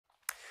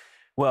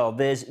Well,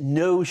 there's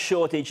no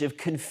shortage of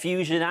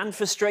confusion and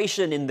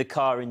frustration in the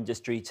car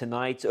industry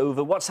tonight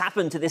over what's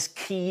happened to this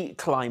key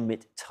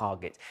climate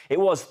target. It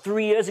was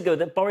 3 years ago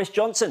that Boris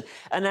Johnson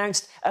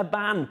announced a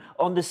ban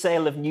on the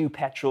sale of new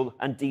petrol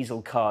and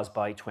diesel cars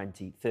by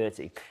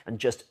 2030. And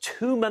just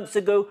 2 months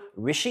ago,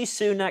 Rishi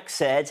Sunak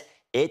said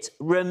it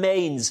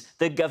remains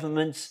the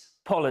government's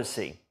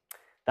policy.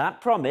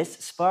 That promise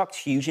sparked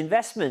huge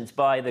investment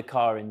by the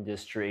car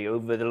industry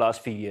over the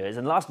last few years.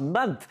 And last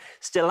month,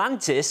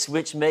 Stellantis,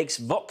 which makes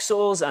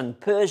Vauxhalls and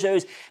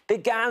Peugeots,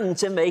 began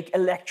to make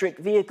electric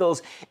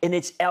vehicles in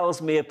its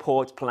Ellesmere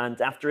Port plant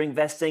after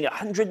investing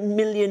 £100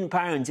 million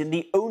in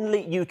the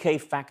only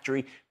UK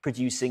factory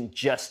producing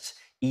just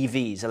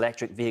EVs,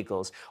 electric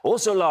vehicles.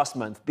 Also last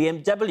month,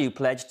 BMW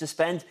pledged to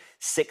spend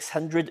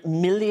 £600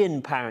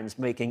 million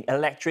making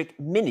electric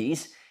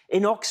Minis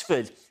in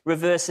Oxford,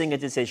 reversing a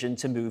decision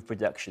to move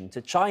production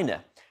to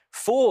China.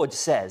 Ford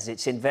says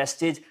it's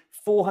invested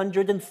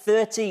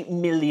 £430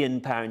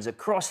 million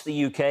across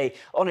the UK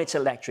on its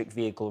electric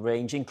vehicle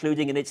range,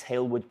 including in its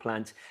Halewood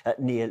plant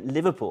near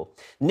Liverpool.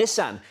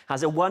 Nissan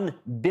has a £1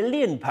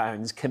 billion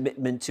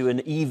commitment to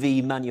an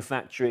EV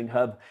manufacturing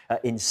hub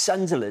in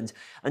Sunderland.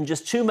 And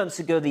just 2 months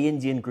ago, the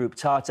Indian group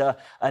Tata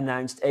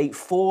announced a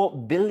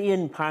 £4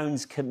 billion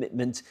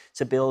commitment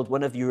to build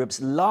one of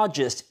Europe's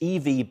largest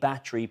EV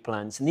battery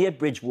plants near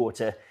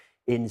Bridgewater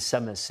in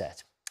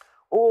Somerset.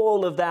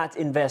 All of that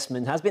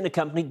investment has been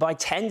accompanied by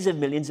tens of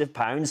millions of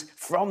pounds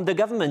from the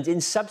government in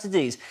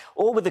subsidies,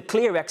 all with a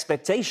clear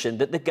expectation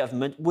that the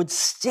government would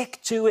stick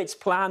to its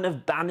plan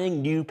of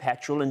banning new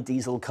petrol and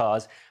diesel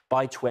cars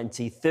by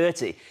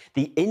 2030.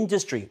 The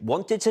industry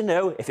wanted to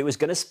know if it was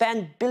going to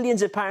spend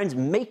billions of pounds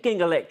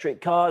making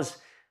electric cars,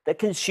 that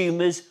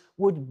consumers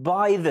would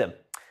buy them.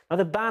 Now,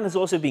 the ban has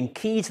also been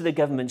key to the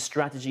government's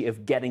strategy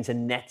of getting to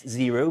net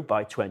zero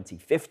by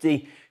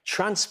 2050.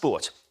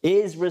 Transport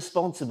is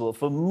responsible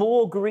for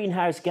more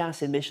greenhouse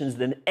gas emissions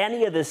than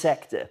any other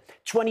sector,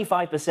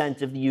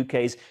 25% of the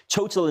UK's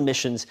total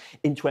emissions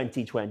in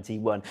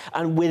 2021.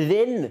 And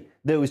within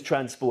those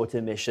transport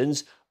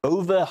emissions,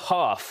 over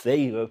half, there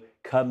you go,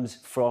 comes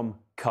from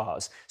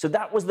cars. So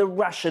that was the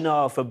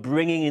rationale for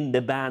bringing in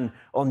the ban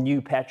on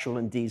new petrol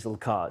and diesel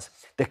cars.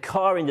 The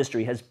car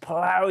industry has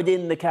ploughed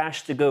in the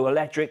cash to go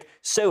electric,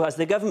 so has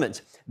the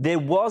government. There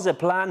was a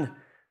plan,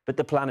 but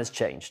the plan has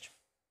changed.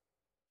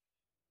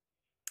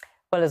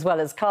 Well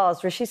as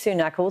cars, Rishi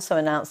Sunak also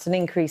announced an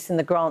increase in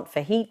the grant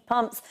for heat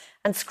pumps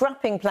and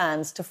scrapping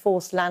plans to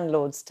force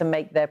landlords to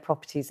make their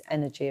properties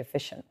energy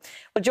efficient.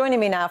 Well,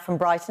 joining me now from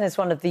Brighton is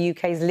one of the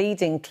UK's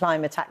leading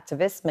climate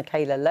activists,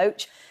 Michaela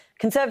Loach,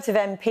 Conservative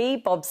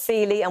MP Bob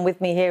Seely, and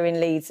with me here in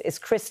Leeds is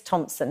Chris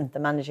Thompson, the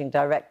Managing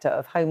Director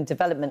of home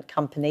development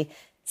company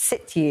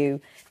Situ.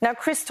 Now,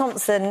 Chris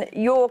Thompson,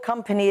 your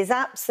company is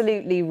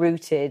absolutely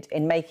rooted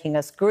in making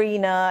us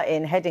greener,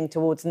 in heading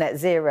towards net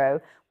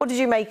zero. What did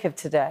you make of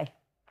today?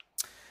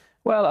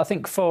 Well, I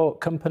think for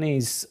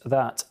companies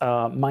that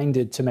are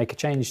minded to make a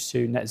change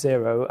to net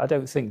zero, I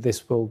don't think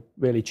this will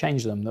really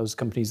change them. Those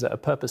companies that are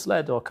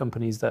purpose-led or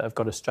companies that have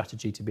got a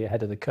strategy to be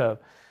ahead of the curve.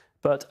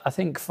 But I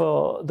think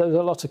there's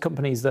a lot of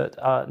companies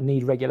that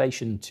need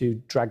regulation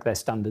to drag their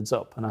standards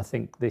up. And I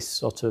think this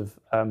sort of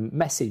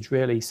message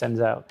really sends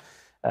out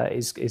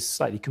is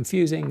slightly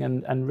confusing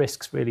and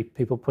risks really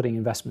people putting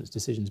investment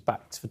decisions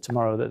back for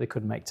tomorrow that they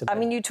couldn't make today. I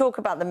mean, you talk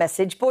about the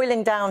message.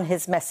 Boiling down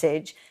his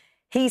message,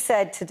 he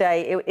said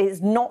today it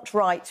is not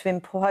right to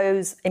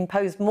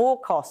impose more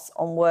costs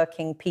on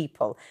working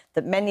people,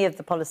 that many of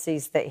the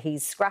policies that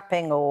he's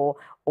scrapping or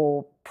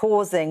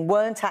pausing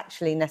weren't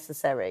actually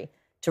necessary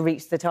to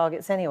reach the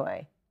targets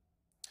anyway.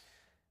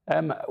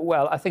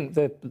 Well, I think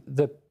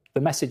the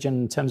message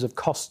in terms of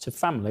cost to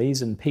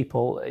families and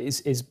people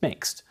is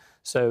mixed.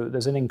 So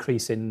there's an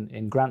increase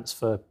in grants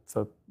for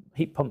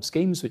heat pump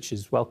schemes, which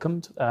is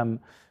welcomed.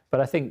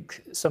 But I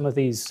think some of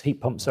these heat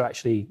pumps are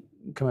actually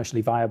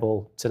commercially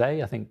viable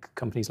today. I think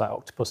companies like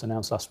Octopus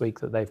announced last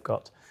week that they've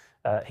got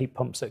heat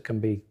pumps that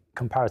can be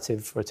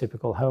comparative for a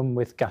typical home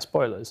with gas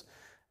boilers.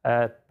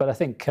 But I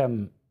think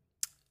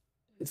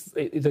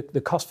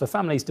the cost for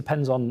families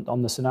depends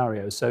on the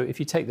scenario. So if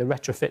you take the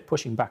retrofit,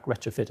 pushing back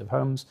retrofit of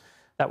homes,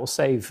 that will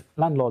save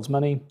landlords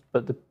money,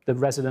 but the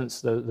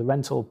residents, the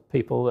rental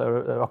people that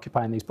are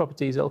occupying these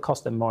properties, it'll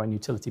cost them more in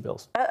utility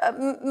bills.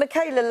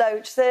 Michaela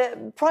Loach,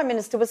 the Prime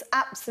Minister was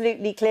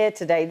absolutely clear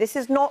today. This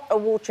is not a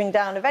watering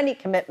down of any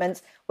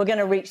commitments. We're going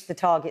to reach the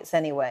targets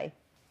anyway.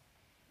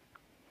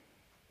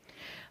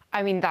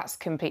 I mean, that's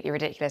completely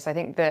ridiculous. I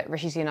think that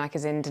Rishi Sunak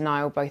is in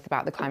denial both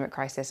about the climate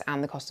crisis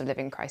and the cost of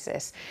living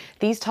crisis.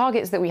 These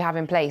targets that we have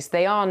in place,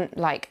 they aren't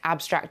like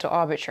abstract or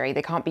arbitrary.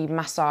 They can't be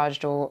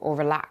massaged or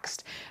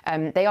relaxed.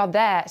 They are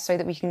there so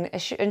that we can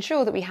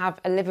ensure that we have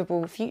a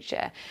livable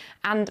future.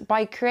 And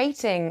by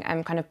creating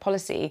kind of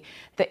policy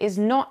that is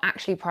not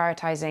actually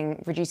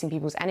prioritising reducing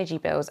people's energy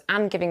bills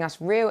and giving us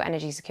real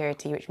energy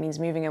security, which means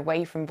moving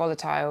away from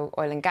volatile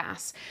oil and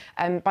gas,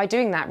 by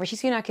doing that, Rishi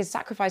Sunak is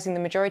sacrificing the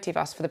majority of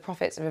us for the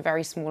profits of a a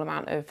very small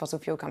amount of fossil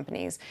fuel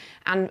companies.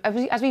 And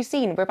as we've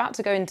seen, we're about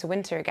to go into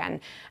winter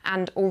again,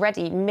 and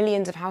already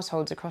millions of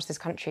households across this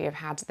country have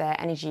had their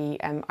energy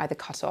either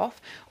cut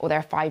off, or there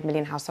are 5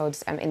 million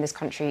households in this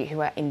country who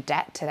are in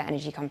debt to their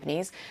energy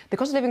companies. The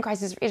cost of living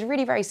crisis is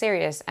really very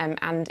serious,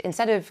 and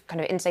instead of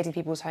kind of insulating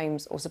people's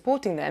homes or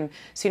supporting them,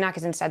 Sunak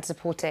is instead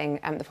supporting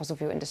the fossil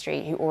fuel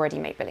industry, who already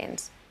make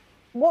billions.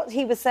 What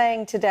he was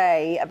saying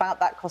today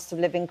about that cost of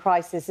living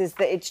crisis is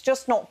that it's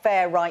just not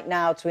fair right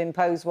now to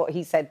impose what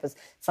he said was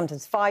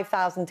sometimes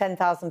 £5,000,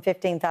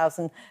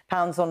 £10,000,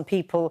 £15,000 on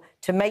people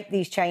to make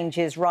these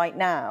changes right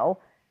now.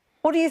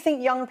 What do you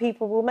think young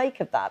people will make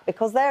of that?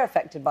 Because they're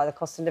affected by the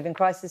cost of living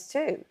crisis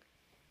too.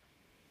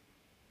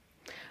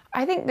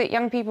 I think that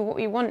young people, what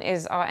we want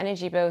is our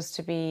energy bills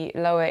to be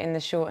lower in the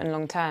short and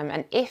long term.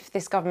 And if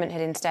this government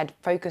had instead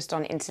focused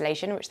on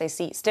insulation, which they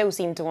still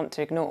seem to want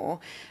to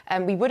ignore,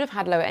 we would have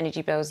had lower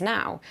energy bills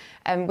now.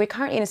 We're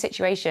currently in a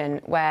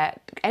situation where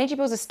energy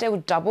bills are still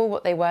double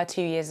what they were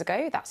 2 years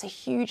ago. That's a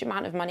huge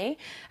amount of money.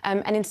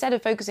 And instead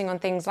of focusing on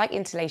things like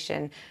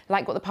insulation,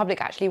 like what the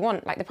public actually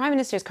want, like the Prime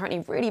Minister is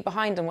currently really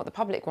behind on what the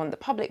public want. The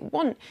public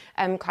want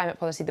climate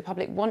policy. The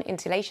public want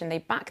insulation. They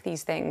back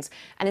these things.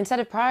 And instead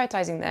of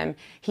prioritising them,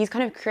 he's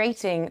kind of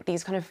creating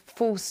these kind of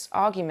false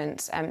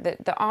arguments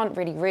that aren't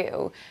really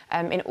real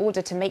in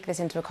order to make this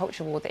into a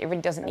culture war that it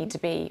really doesn't need to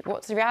be.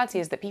 What's the reality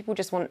is that people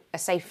just want a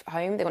safe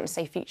home, they want a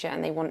safe future,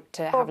 and they want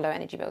to have low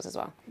energy bills as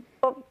well.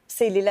 Bob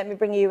Seeley, let me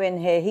bring you in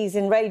here. He's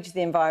enraged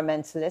the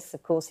environmentalists.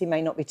 Of course, he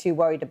may not be too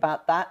worried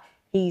about that.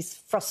 He's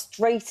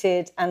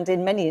frustrated and,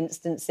 in many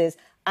instances,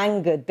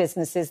 angered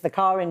businesses. The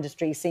car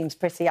industry seems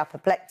pretty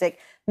apoplectic.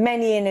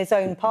 Many in his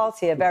own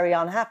party are very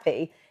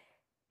unhappy.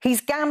 He's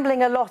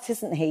gambling a lot,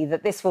 isn't he,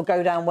 that this will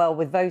go down well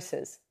with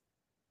voters?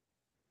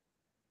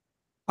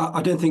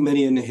 I don't think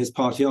many in his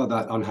party are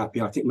that unhappy.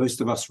 I think most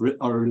of us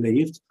are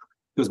relieved,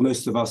 because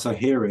most of us are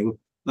hearing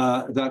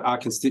that our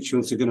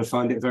constituents are going to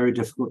find it very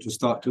difficult to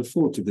start to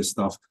afford to this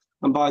stuff.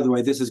 And by the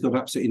way, this has got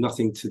absolutely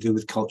nothing to do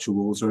with culture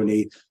wars or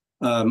any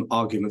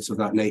arguments of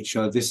that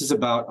nature. This is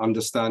about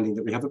understanding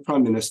that we have a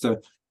Prime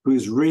Minister who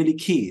is really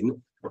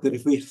keen that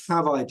if we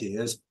have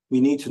ideas,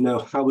 we need to know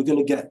how we're going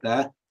to get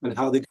there and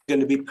how they're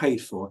going to be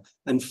paid for.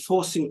 And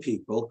forcing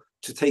people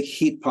to take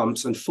heat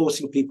pumps and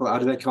forcing people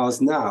out of their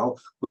cars now,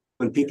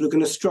 when people are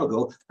going to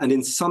struggle, and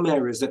in some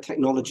areas that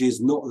technology is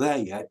not there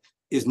yet,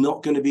 is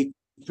not going to be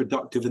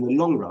productive in the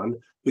long run,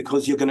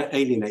 because you're going to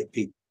alienate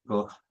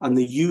people. And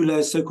the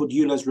ULEZ, so-called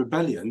ULEZ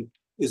rebellion,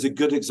 is a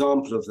good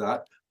example of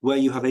that, where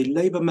you have a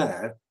Labour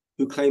mayor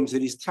who claims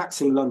that he's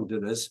taxing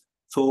Londoners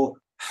for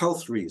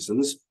health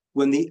reasons,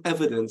 when the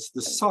evidence,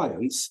 the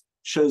science,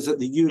 shows that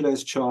the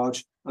ULEZ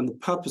charge and the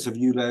purpose of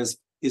ULEZ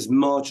is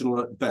marginal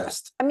at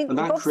best. I mean, and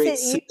that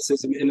creates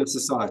cynicism in a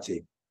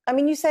society. I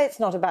mean, you say it's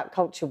not about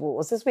culture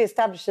wars. As we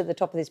established at the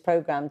top of this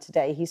programme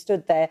today, he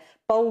stood there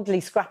boldly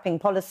scrapping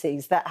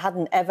policies that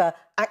hadn't ever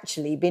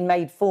actually been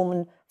made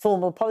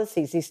formal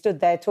policies. He stood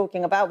there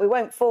talking about, we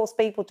won't force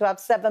people to have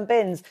 7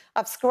 bins.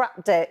 I've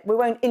scrapped it. We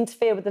won't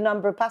interfere with the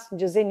number of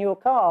passengers in your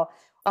car.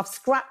 I've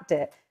scrapped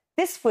it.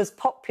 This was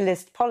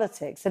populist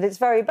politics at its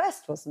very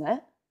best, wasn't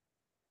it?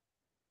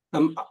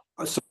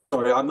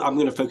 Sorry, I'm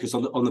going to focus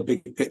on the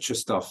big picture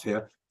stuff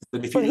here.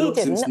 But if well, you look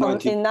he didn't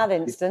since in that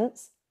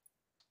instance.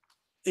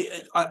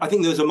 I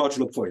think those are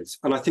marginal points.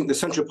 And I think the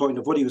central point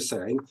of what he was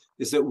saying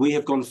is that we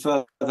have gone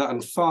further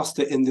and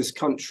faster in this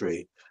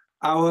country.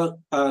 Our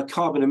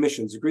carbon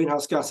emissions, the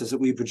greenhouse gases that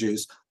we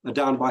produce, are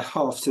down by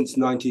half since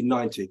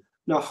 1990.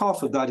 Now,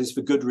 half of that is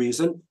for good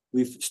reason.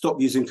 We've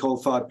stopped using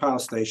coal-fired power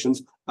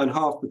stations, and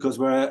half because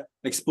we're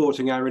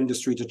exporting our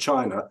industry to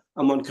China,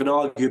 and one can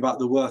argue about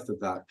the worth of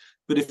that.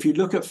 But if you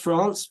look at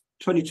France,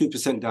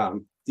 22%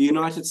 down. The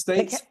United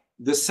States,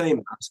 the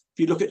same. If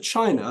you look at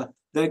China,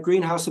 their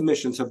greenhouse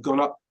emissions have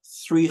gone up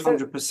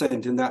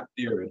 300% in that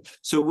period.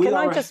 So we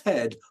are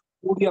ahead of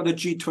all the other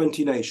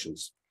G20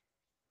 nations.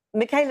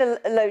 Michaela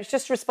Loach,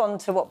 just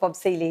respond to what Bob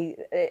Seeley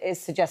is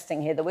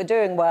suggesting here, that we're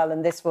doing well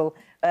and this will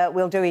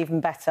we'll do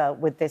even better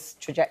with this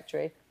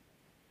trajectory.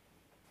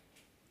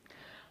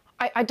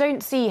 I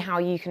don't see how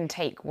you can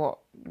take what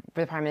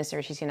the Prime Minister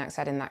Rishi Sunak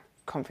said in that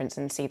conference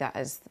and see that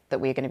as that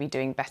we're going to be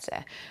doing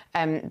better.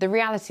 The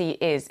reality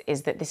is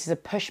that this is a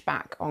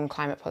pushback on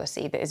climate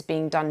policy that is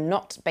being done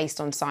not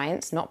based on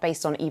science, not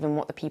based on even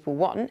what the people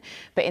want,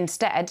 but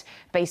instead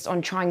based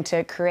on trying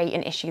to create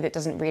an issue that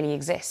doesn't really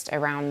exist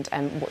around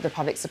what the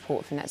public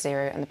support for net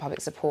zero and the public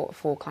support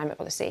for climate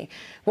policy.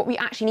 What we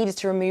actually need is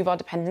to remove our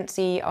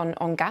dependency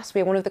on gas.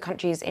 We're one of the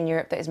countries in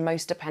Europe that is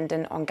most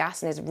dependent on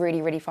gas and is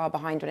really, really far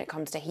behind when it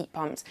comes to heat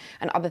pumps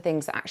and other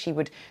things that actually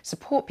would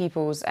support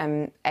people's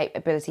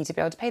ability to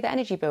be able to pay their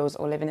energy bills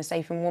or live in a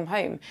safe and warm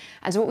home.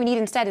 And so what we need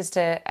instead is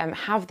to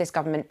have this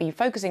government be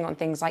focusing on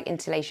things like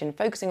insulation,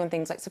 focusing on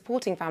things like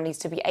supporting families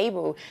to be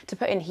able to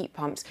put in heat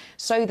pumps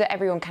so that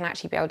everyone can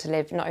actually be able to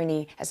live not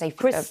only a safe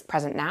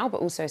present now,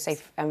 but also a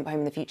safe home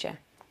in the future.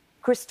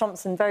 Chris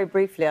Thompson, very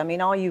briefly, I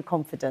mean, are you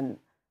confident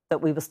that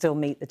we will still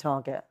meet the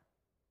target?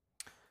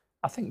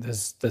 I think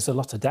there's a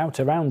lot of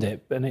doubt around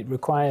it, and it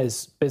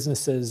requires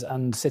businesses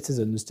and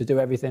citizens to do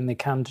everything they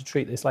can to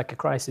treat this like a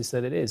crisis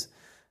that it is.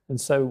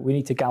 And so we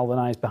need to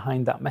galvanise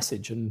behind that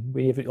message, and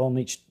we all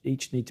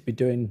each need to be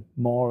doing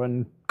more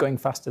and going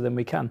faster than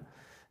we can.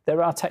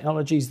 There are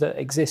technologies that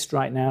exist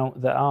right now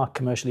that are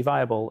commercially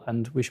viable,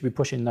 and we should be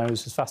pushing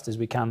those as fast as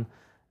we can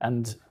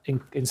and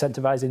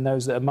incentivising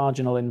those that are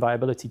marginal in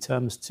viability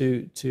terms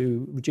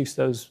to reduce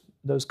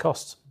those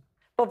costs.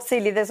 Bob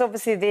Seeley, there's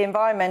obviously the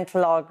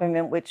environmental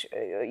argument, which,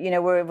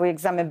 we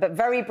examine, but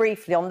very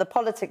briefly on the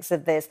politics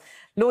of this,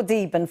 Lord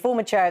Deben,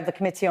 former chair of the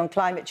Committee on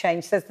Climate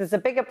Change, says there's a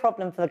bigger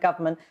problem for the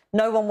government.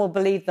 No one will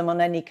believe them on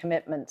any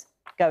commitment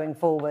going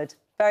forward.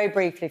 Very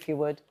briefly, if you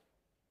would.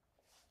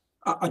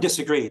 I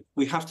disagree.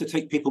 We have to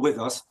take people with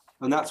us,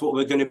 and that's what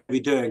we're going to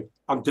be doing.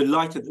 I'm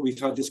delighted that we've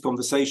had this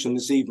conversation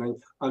this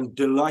evening. I'm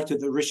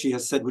delighted that Rishi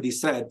has said what he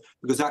said,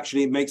 because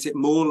actually it makes it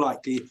more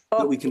likely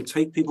that we can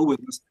take people with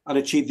us and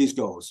achieve these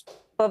goals.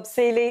 Bob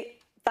Seeley,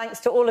 thanks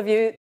to all of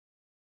you.